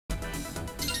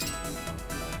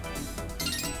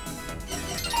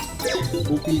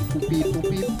Boop beep, boop beep, boop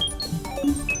beep.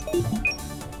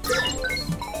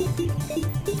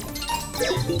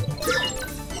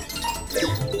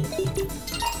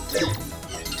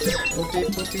 Boop beep,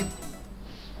 boop beep.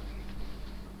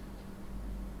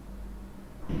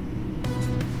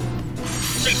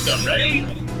 System ready?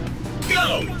 Go!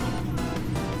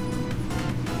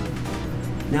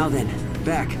 Now then,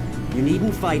 Beck, you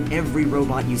needn't fight every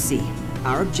robot you see.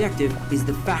 Our objective is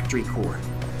the factory core.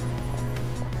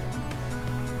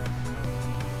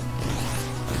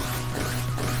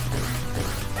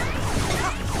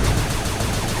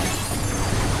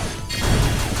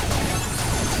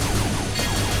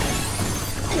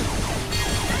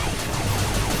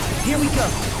 Here we go.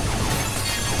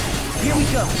 Here we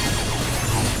go.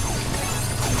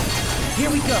 Here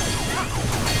we go.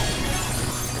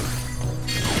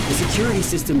 The security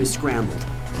system is scrambled.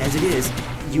 As it is,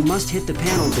 you must hit the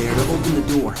panel there to open the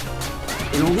door.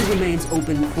 It only remains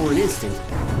open for an instant,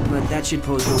 but that should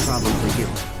pose no problem for you.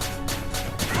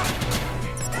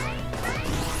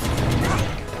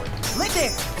 Click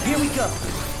there! Here we go!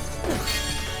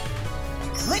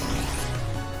 Click!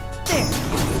 There!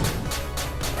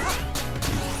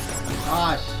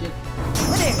 Ah, shit.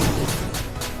 There!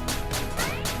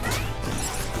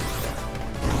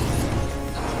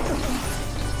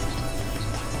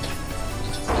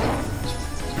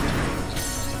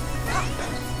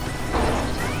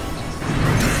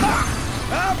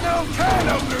 Can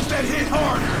openers that hit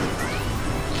harder!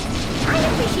 I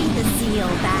appreciate the zeal,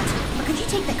 Bat, but could you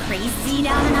take the crazy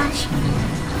down a notch?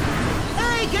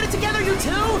 Hey, get it together, you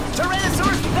two!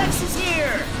 Tyrannosaurus Rex is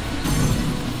here!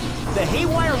 The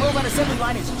Haywire robot assembly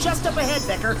line is just up ahead,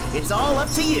 Becker. It's all up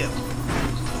to you.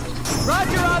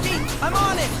 Roger, Avi! I'm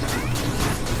on it!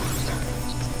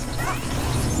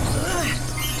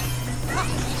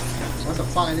 What the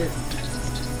fuck is it?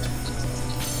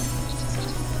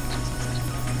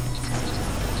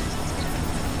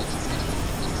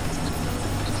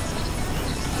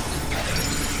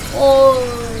 Oh!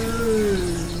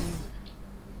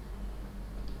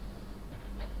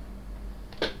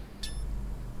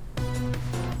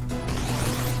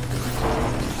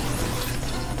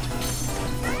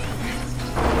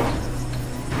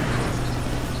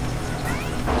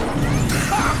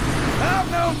 I've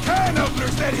known can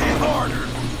openers that hit harder!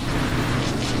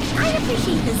 I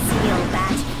appreciate the zeal,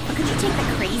 Bat, but could you take the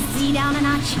crazy down a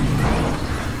notch?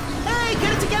 Hey,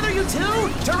 get it together, you two!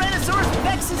 Tyrannosaurus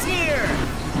Rex is here!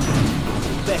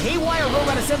 The Haywire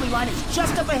robot assembly line is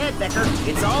just up ahead, Becker.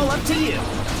 It's all up to you.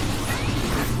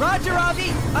 Roger,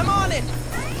 Avi! I'm on it!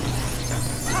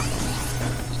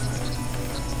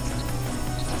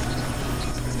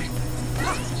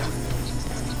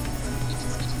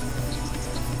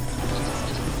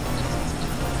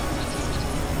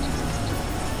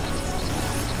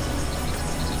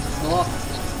 Oh.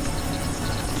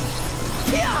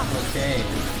 Yeah! Okay.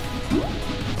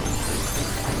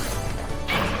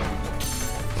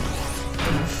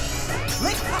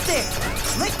 Lick there!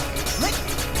 Lick! Lick!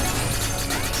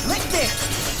 Lick there!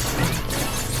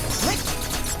 Lick!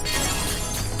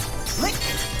 Lick!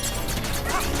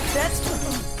 That's...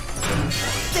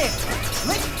 There!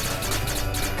 Lick!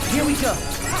 Here we go.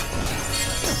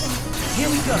 Here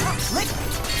we go. Lick!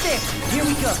 There! Here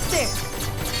we go. There!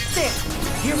 There!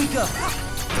 Here we go.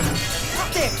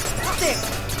 There! There!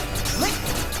 Lick!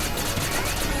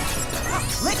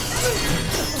 Lick!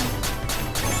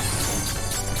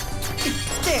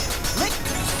 There! Lick!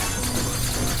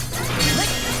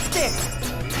 Lick! There!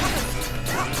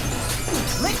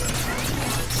 Lick!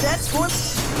 That's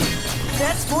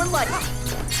for light!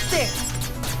 There!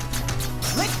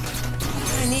 Lick!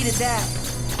 I needed that!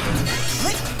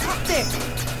 Lick! There!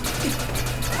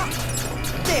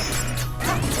 There!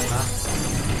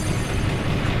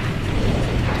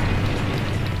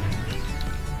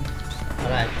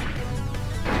 Alright.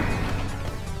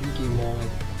 ถึงกี่โมง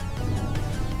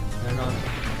แล้วนอน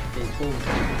4 ทุ่ม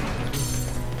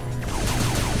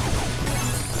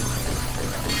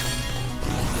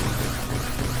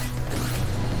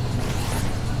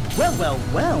Well, well,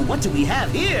 well, what do we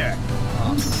have here?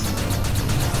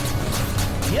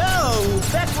 Yo,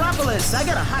 Beckropolis, I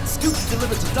got a hot scoop to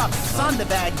deliver to Doc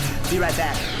Sonderbag. Be right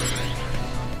back.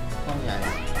 ห้องใหญ่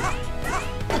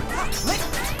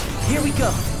Here we go.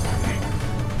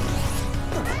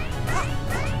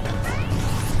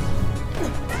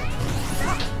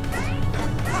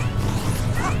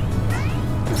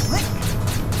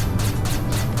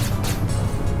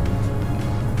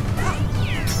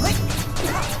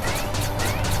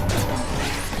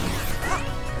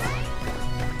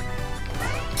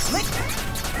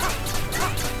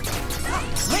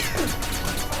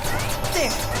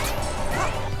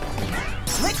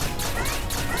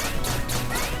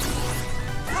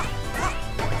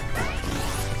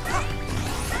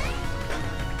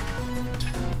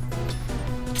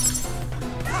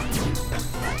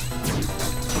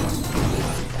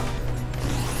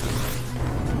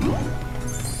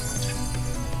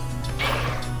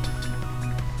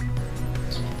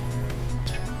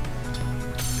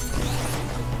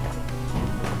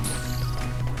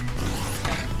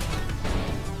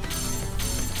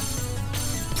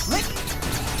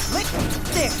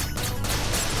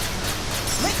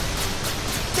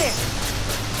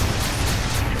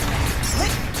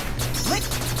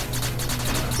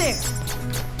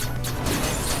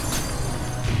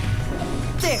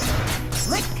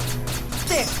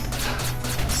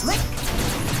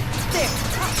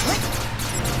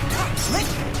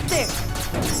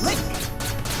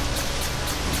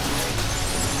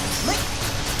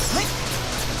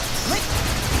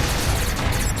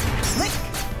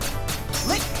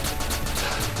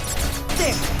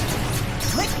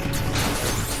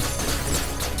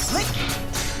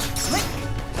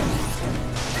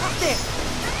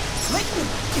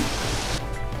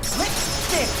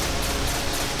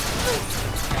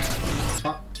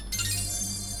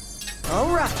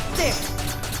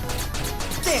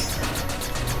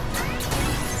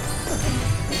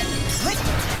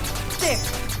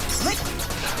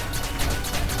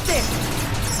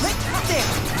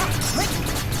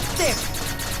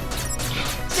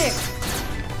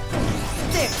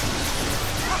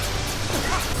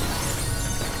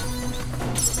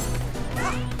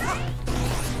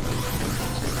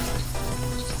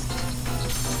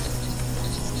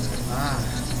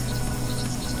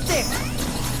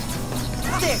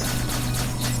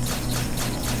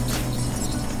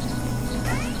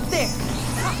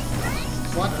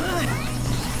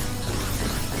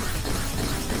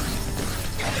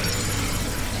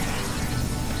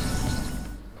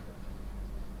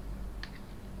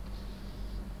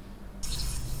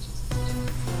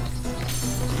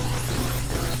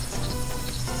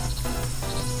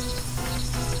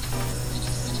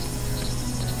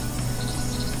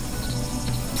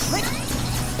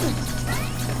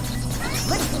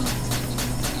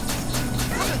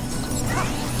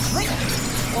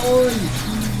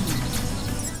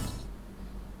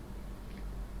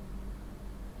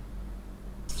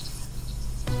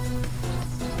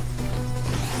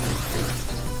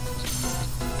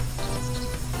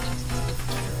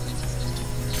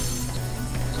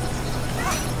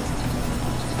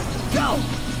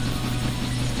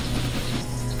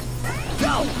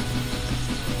 go!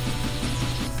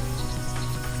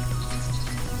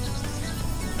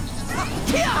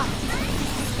 Kia!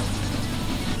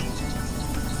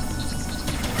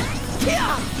 Kia!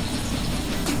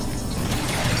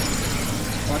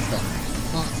 What the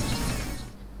fuck?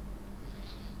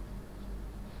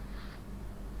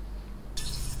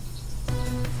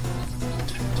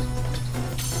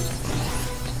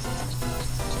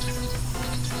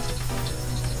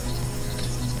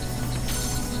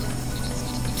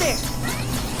 There!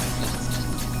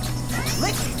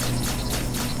 Lick!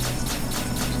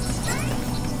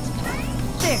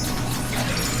 There!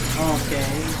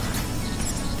 Okay.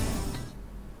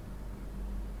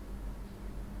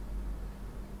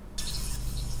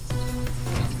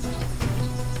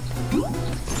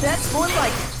 That's more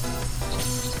like it.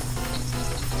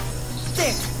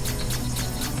 There.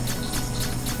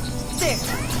 There.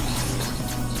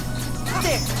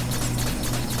 There.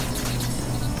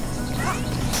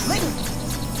 Lick.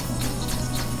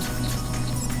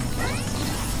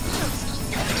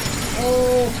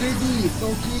 Oh, 3D, so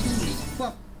 3D.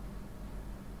 Fuck.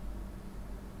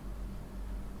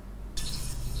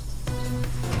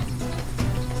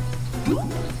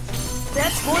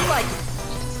 That's more like it.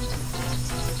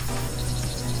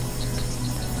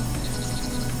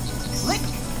 Lick.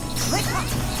 Lick.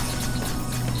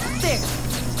 There.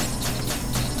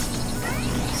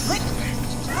 Lick.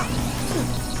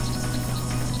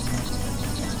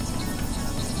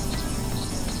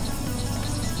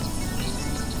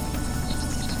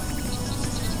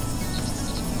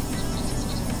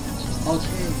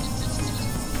 Okay.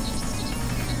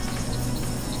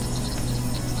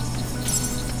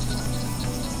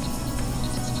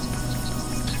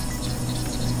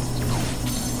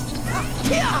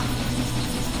 Kia!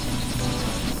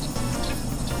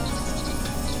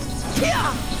 Kia!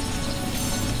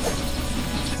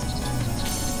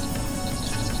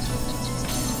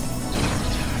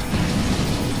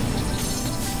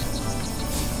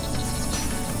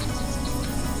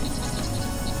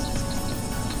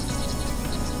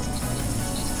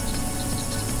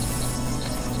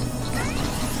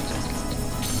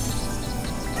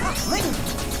 Lick.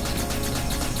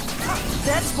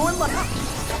 That's more like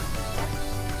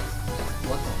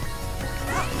What the?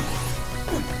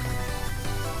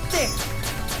 there.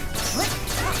 Lick.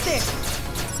 There.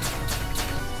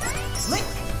 Lick.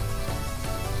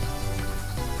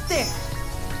 There.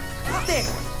 There.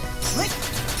 Lick.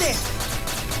 There.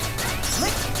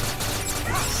 Lick.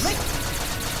 Lick.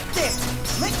 There.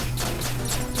 Lick.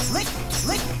 Lick.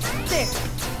 Lick. There.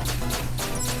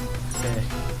 Okay.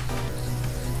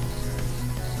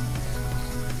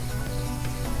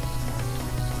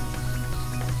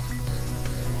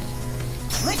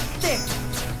 Lick. There.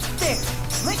 There.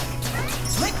 Lick.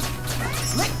 Lick.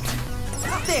 Lick.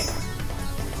 There.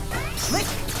 Lick.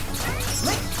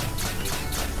 Lick.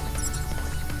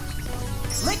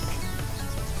 Lick.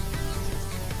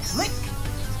 Lick.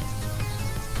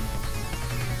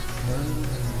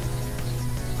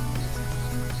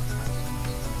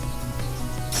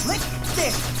 Lick.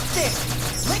 There. There.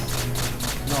 Lick.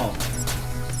 No.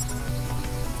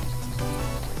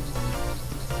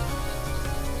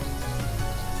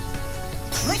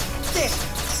 Lick. There.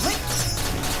 Lick.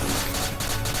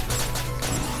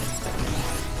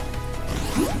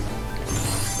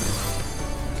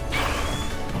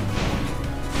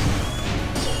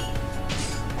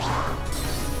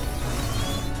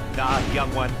 Ah,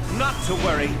 young one, not to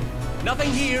worry. Nothing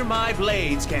here my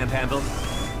blades can't handle.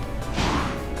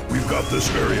 We've got this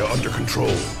area under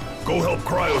control. Go help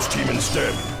Cryo's team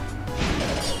instead.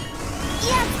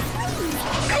 Yes, please.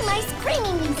 I'm ice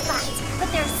creaming these spots, but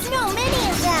there's so many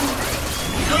of them.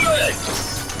 Good!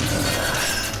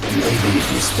 Maybe if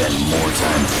you spend more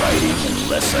time fighting and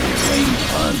less on your lame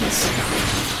puns.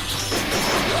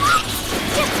 What?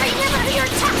 Just remember your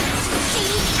tongue.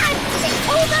 See, I'm the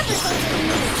old underside of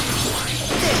you.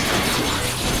 There.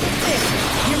 There.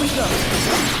 Here we go.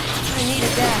 I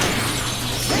needed that.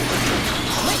 Lick.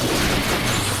 Lick.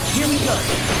 Here we go.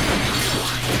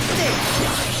 There.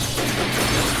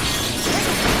 Lick.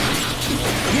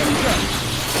 Here we go.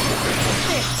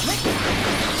 There. Lick.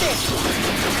 There.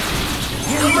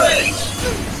 Here we go.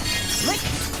 Lick.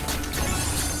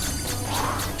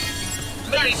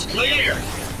 Nice clear!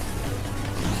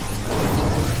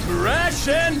 Crash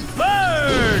and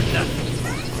burn!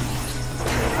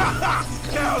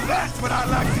 Now that's what I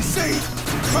like to see.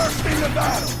 First in the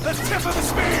battle, the tip of the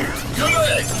spear.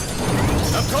 Good!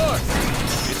 Of course!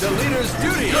 It's a leader's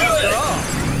duty after all!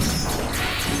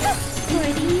 For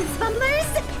these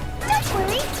fumblers, don't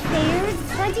worry, there's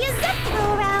plenty of stuff to go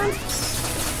around.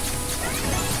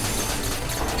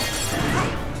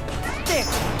 There.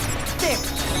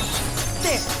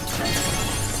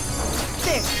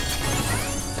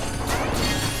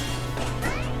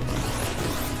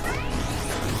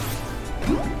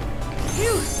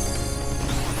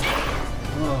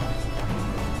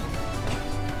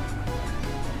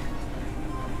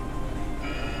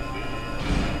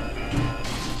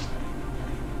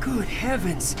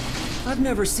 heavens! I've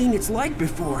never seen its like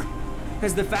before.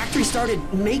 Has the factory started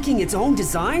making its own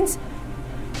designs?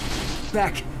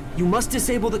 Beck, you must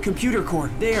disable the computer core,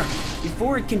 there,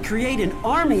 before it can create an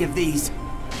army of these.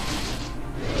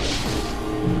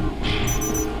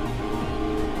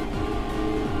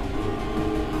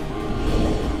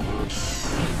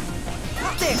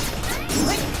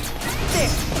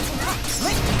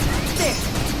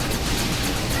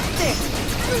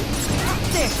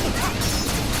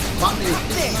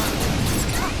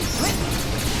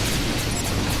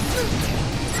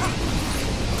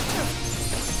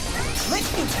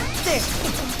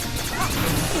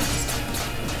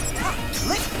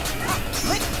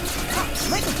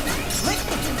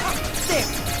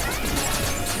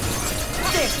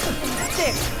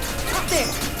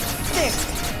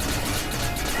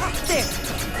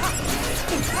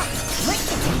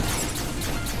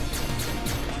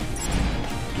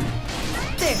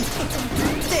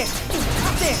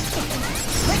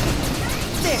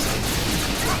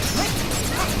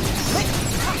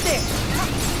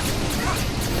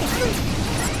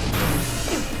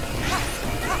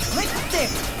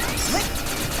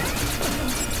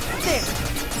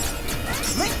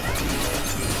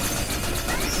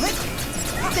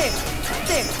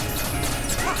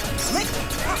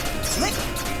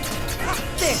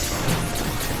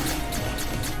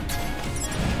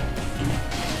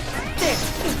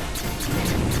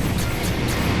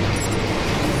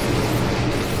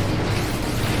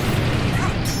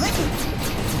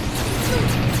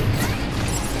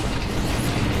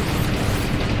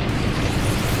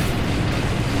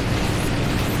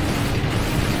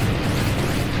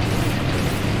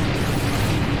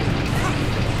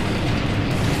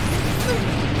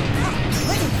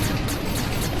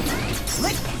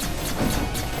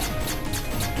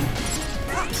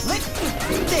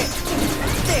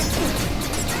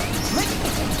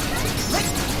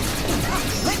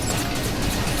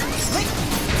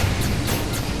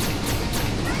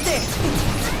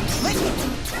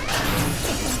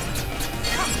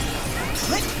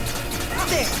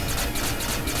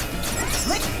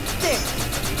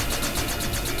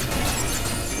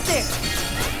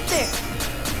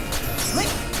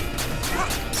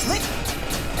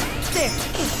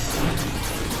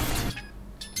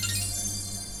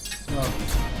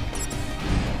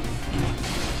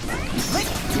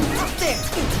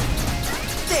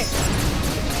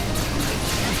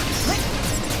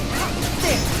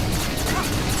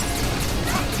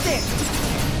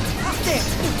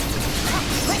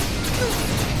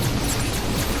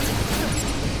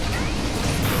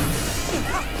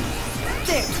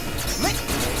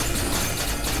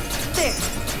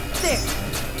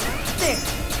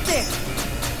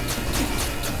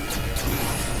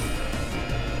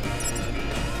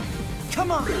 Come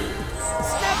on!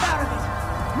 Snap out of it!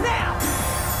 Now!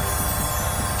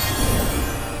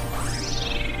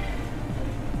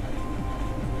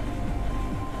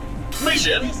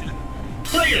 Mission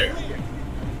clear!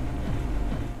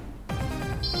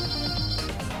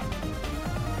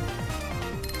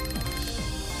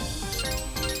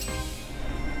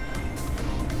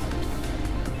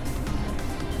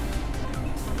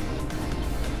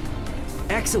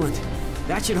 Excellent.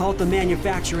 That should halt the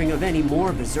manufacturing of any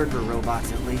more Berserker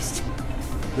robots, at least.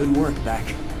 Good work, Beck.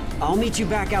 I'll meet you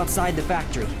back outside the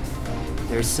factory.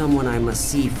 There's someone I must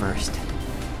see first.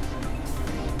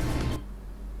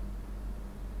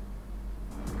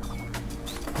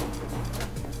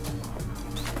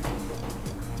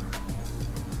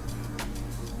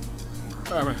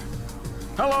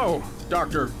 Hello,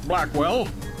 Dr. Blackwell.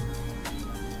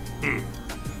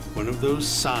 One of those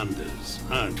Sanders,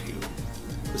 aren't you?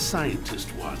 The scientist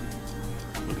one.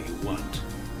 What do you want?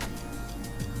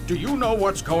 Do you know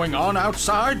what's going on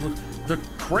outside? The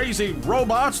crazy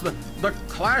robots, the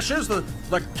clashes, the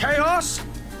chaos?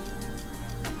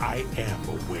 I am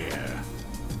aware.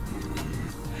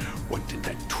 What did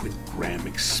that twit Graham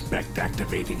expect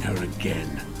activating her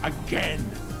again? Again?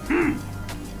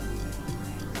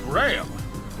 Graham?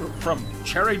 From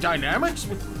Cherry Dynamics?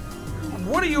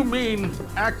 What do you mean,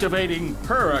 activating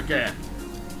her again?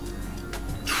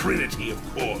 Trinity,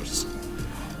 of course.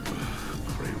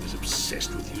 Graham is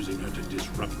obsessed with using her to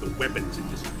disrupt the weapons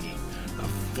industry. The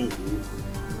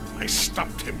fool. I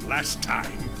stopped him last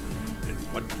time. And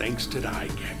what thanks did I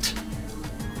get?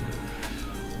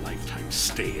 Lifetime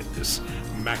stay at this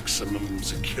maximum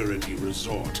security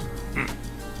resort.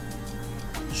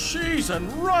 Cheese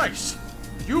and rice!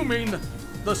 You mean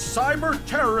the cyber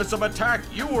terrorism attack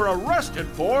you were arrested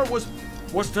for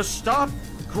was to stop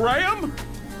Graham?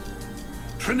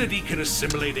 Trinity can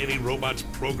assimilate any robot's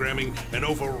programming and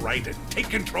overwrite it. Take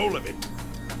control of it.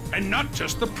 And not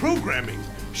just the programming.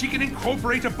 She can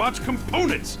incorporate a bot's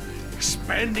components,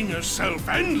 expanding herself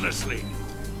endlessly.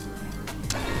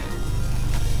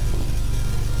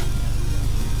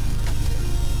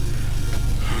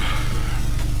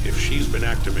 If she's been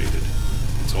activated,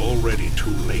 it's already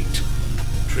too late.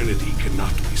 Trinity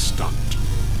cannot be stopped.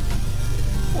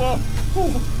 Whoa!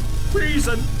 Oh, peas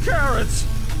and carrots!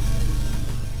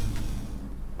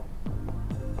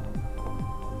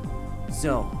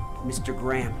 So, Mr.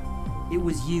 Graham, it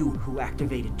was you who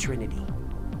activated Trinity.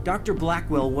 Dr.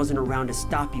 Blackwell wasn't around to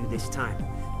stop you this time,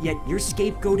 yet you're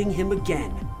scapegoating him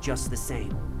again, just the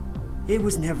same. It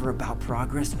was never about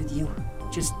progress with you,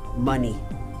 just money.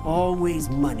 Always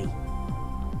money.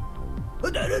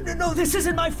 No, this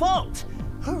isn't my fault.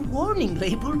 Her warning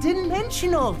label didn't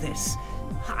mention all this.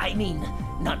 I mean,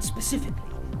 not specifically.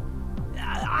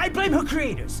 I blame her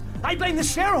creators. I blame the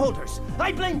shareholders.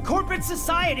 I blame corporate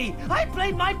society. I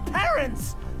blame my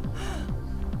parents.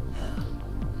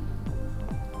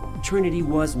 Trinity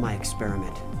was my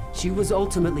experiment. She was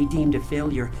ultimately deemed a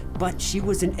failure, but she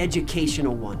was an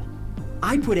educational one.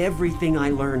 I put everything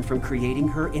I learned from creating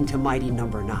her into Mighty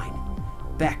Number 9.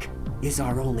 Beck is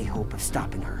our only hope of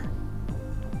stopping her.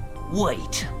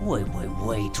 Wait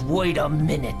a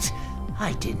minute.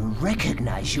 I didn't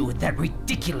recognize you with that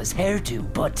ridiculous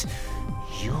hairdo, but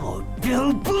you're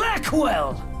Bill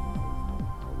Blackwell!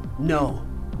 No,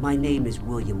 my name is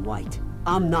William White.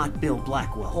 I'm not Bill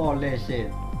Blackwell. Holy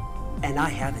shit. And I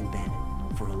haven't been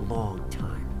for a long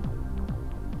time.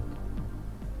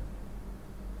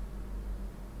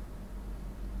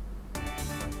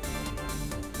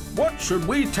 What should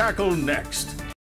we tackle next?